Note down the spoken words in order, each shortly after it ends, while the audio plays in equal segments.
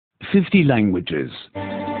50 languages.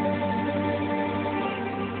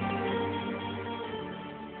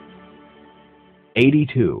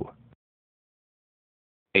 82.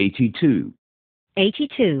 82.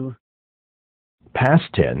 82. Past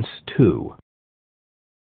tense 2.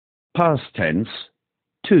 Past tense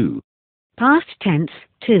 2. Past tense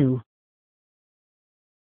 2.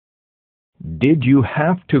 Did you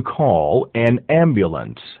have to call an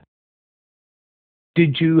ambulance?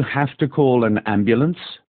 Did you have to call an ambulance?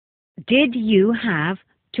 Did you have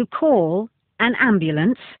to call an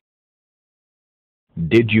ambulance?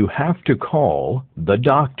 Did you have to call the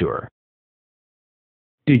doctor?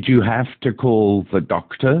 Did you have to call the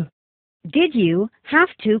doctor? Did you have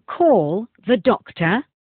to call the doctor?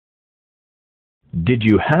 Did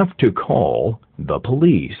you have to call the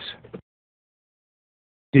police?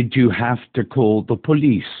 Did you have to call the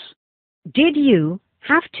police? Did you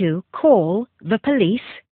have to call the police?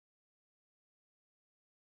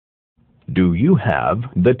 Do you have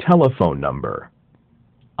the telephone number?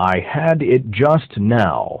 I had it just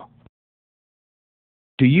now.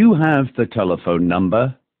 Do you have the telephone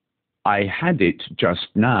number? I had it just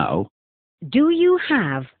now. Do you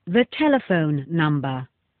have the telephone number?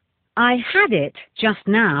 I had it just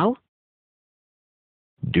now.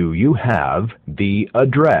 Do you have the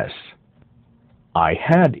address? I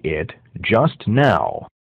had it just now.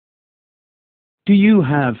 Do you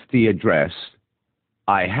have the address?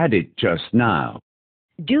 I had it just now.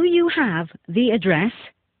 Do you have the address?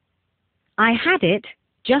 I had it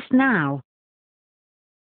just now.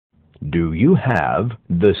 Do you have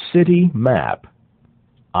the city map?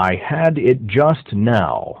 I had it just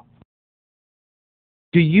now.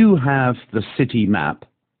 Do you have the city map?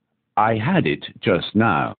 I had it just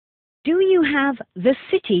now. Do you have the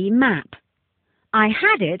city map? I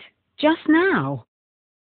had it just now.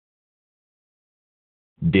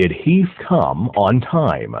 Did he come on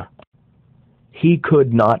time? He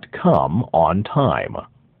could not come on time.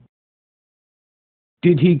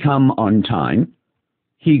 Did he come on time?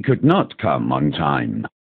 He could not come on time.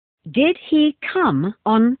 Did he come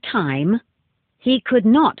on time? He could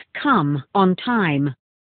not come on time.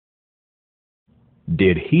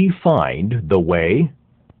 Did he find the way?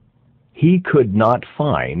 He could not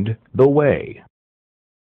find the way.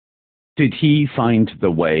 Did he find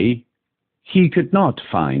the way? He could not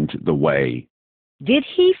find the way. Did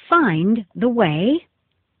he find the way?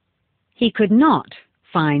 He could not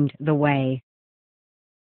find the way.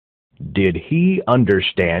 Did he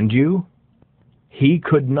understand you? He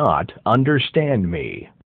could not understand me.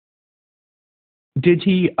 Did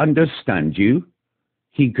he understand you?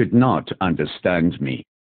 He could not understand me.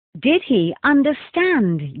 Did he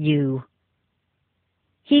understand you?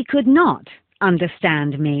 He could not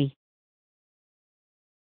understand me.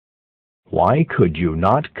 Why could you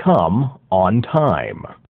not come on time?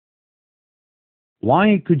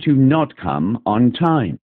 Why could you not come on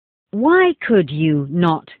time? Why could you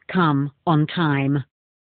not come on time?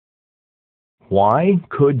 Why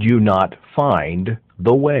could you not find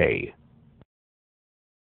the way?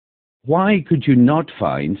 Why could you not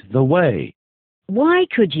find the way? Why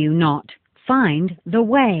could you not find the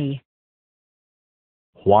way?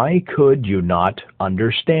 Why could you not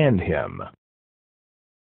understand him?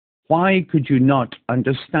 Why could you not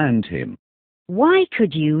understand him? Why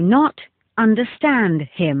could you not understand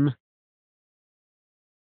him?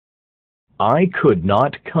 I could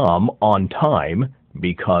not come on time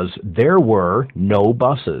because there were no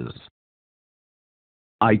buses.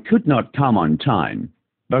 I could not come on time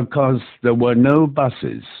because there were no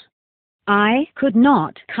buses. I could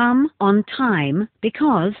not come on time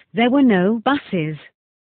because there were no buses.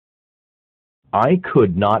 I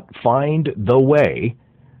could not find the way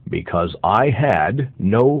because I had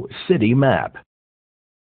no city map.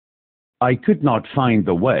 I could not find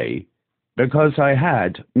the way because I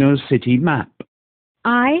had no city map.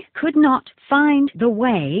 I could not find the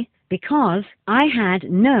way because I had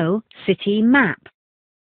no city map.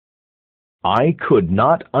 I could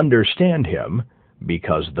not understand him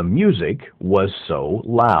because the music was so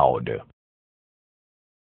loud.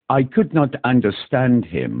 I could not understand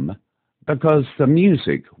him because the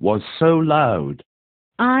music was so loud.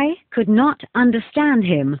 I could not understand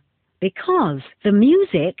him because the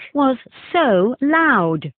music was so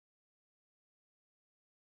loud.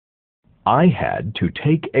 I had to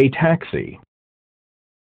take a taxi.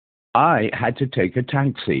 I had to take a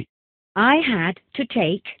taxi. I had to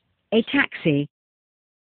take a taxi.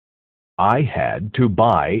 I had to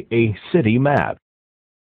buy a city map.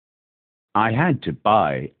 I had to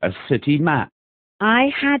buy a city map.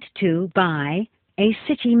 I had to buy a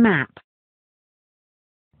city map.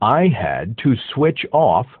 I had to switch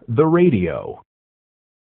off the radio.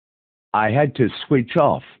 I had to switch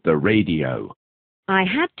off the radio. I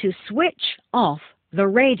had to switch off the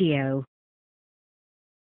radio.